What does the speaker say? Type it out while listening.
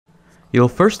You'll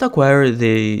first acquire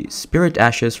the Spirit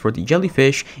Ashes for the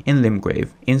Jellyfish in Limgrave.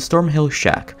 In Stormhill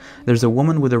Shack, there's a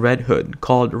woman with a red hood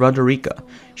called Roderika.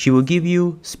 She will give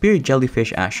you Spirit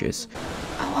Jellyfish Ashes.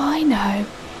 Oh, I know.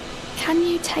 Can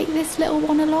you take this little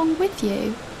one along with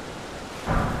you?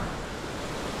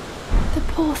 The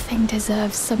poor thing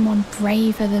deserves someone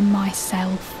braver than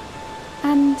myself.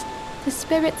 And the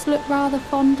spirits look rather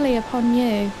fondly upon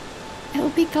you. It'll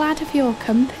be glad of your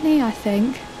company, I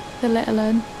think, the little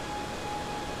one.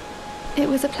 It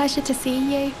was a pleasure to see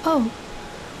you. Oh,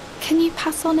 can you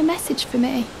pass on a message for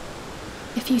me?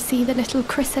 If you see the little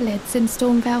chrysalids in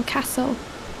Stormvale Castle,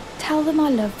 tell them I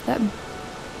love them.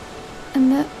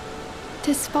 And that,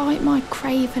 despite my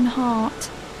craven heart,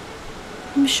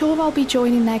 I'm sure I'll be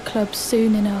joining their club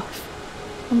soon enough.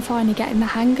 I'm finally getting the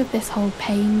hang of this whole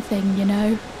pain thing, you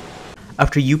know.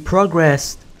 After you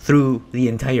progress through the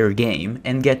entire game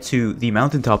and get to the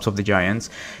mountaintops of the giants,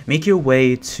 make your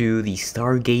way to the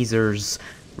Stargazers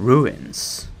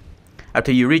Ruins.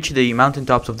 After you reach the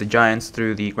mountaintops of the giants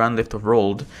through the ground lift of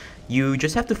Rold, you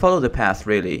just have to follow the path,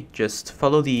 really. Just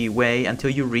follow the way until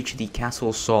you reach the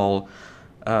Castle Sol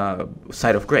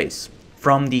side of Grace.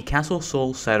 From the Castle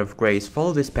Sol side of Grace,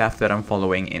 follow this path that I'm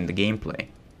following in the gameplay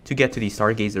to get to the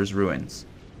Stargazers Ruins.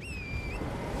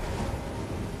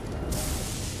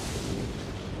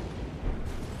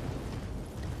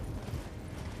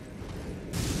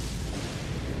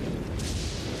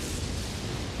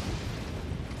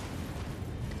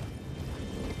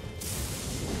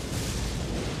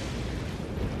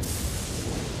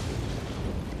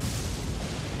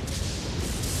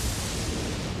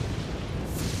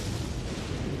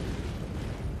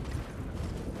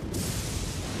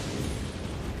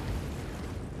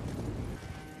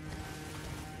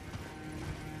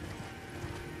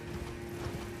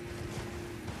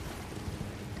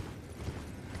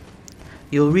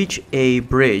 You'll reach a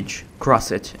bridge,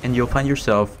 cross it, and you'll find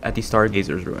yourself at the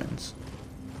Stargazers Ruins.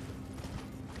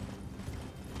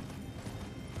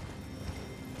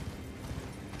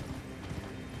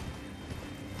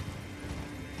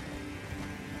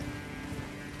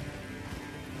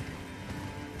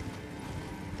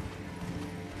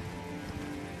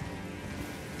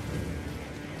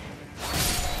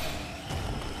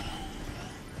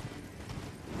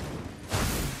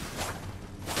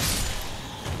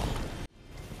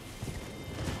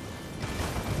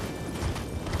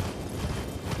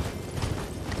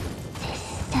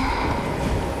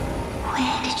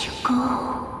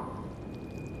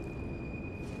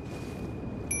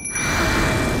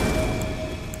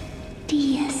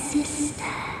 Dear sister,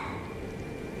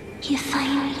 you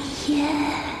find me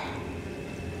here.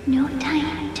 No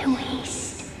time to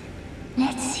waste.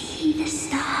 Let's see the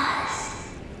stars.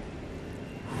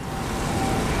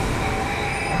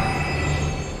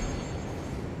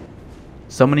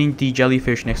 Summoning the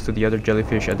jellyfish next to the other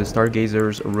jellyfish at the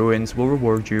Stargazers Ruins will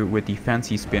reward you with the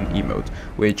Fancy Spin emote,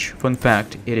 which, fun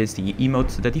fact, it is the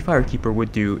emote that the Firekeeper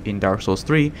would do in Dark Souls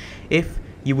 3 if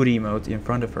you would emote in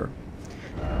front of her.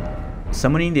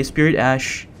 Summoning the Spirit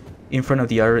Ash in front of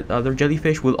the other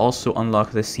jellyfish will also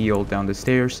unlock the seal down the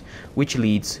stairs, which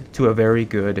leads to a very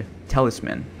good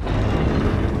talisman.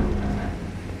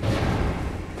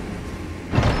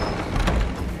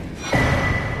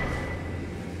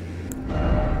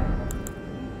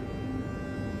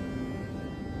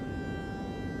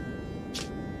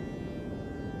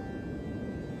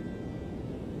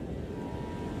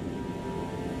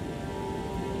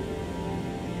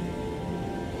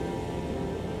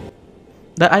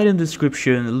 The item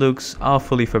description looks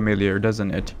awfully familiar, doesn't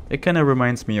it? It kinda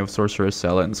reminds me of Sorcerer's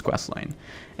Cell's Questline.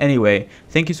 Anyway,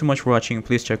 thank you so much for watching.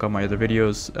 Please check out my other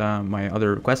videos, my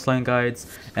other Questline guides,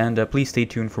 and please stay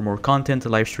tuned for more content,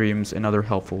 live streams, and other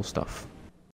helpful stuff.